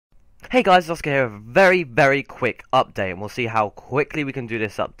Hey guys, Oscar here with a very quick update, and we'll see how quickly we can do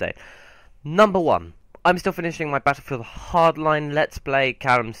this update. Number one, I'm still finishing my Battlefield Hardline Let's Play.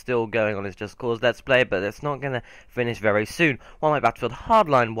 Callum's still going on his Just Cause Let's Play, but it's not going to finish very soon, while my Battlefield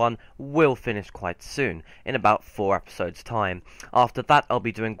Hardline one will finish quite soon, in about 4 episodes time. After that, I'll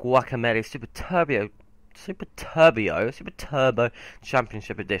be doing Guacamelle Super Turbo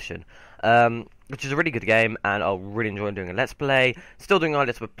Championship Edition, which is a really good game, and I'll really enjoy doing a Let's Play. Still doing our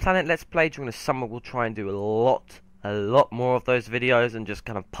Little Planet Let's Play. During the summer, we'll try and do a lot more of those videos and just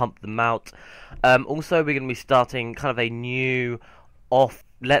kind of pump them out. Also, we're going to be starting kind of a new off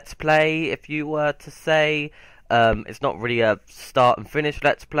Let's Play, if you were to say. It's not really a start and finish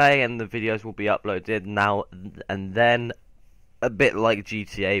Let's Play, and the videos will be uploaded now and then, a bit like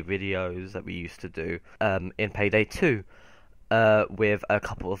GTA videos that we used to do in Payday 2 with a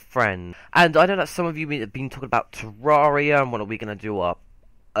couple of friends. And I know that some of you have been talking about Terraria and when are we going to do our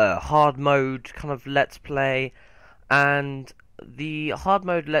hard mode kind of Let's Play. And the hard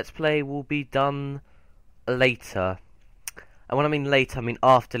mode Let's Play will be done later. And when I mean later, I mean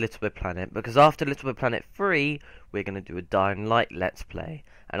after Little Big Planet. Because after Little Big Planet 3, we're going to do a Dying Light Let's Play.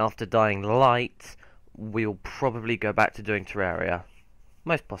 And after Dying Light, we'll probably go back to doing Terraria.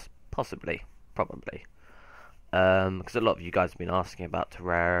 Most possibly. Probably. Because a lot of you guys have been asking about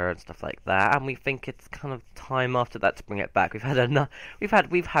Terraria and stuff like that. And we think it's kind of time after that to bring it back. We've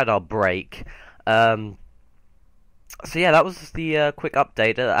had our break. So yeah, that was the quick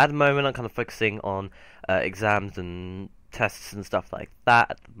update. At the moment, I'm kind of focusing on exams and tests and stuff like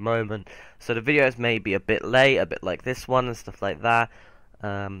that at the moment. So the videos may be a bit late, a bit like this one and stuff like that.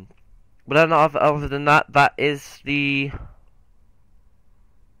 But then other than that, that is the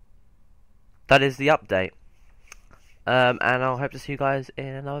update. And I'll hope to see you guys in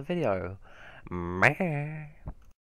another video. Meh.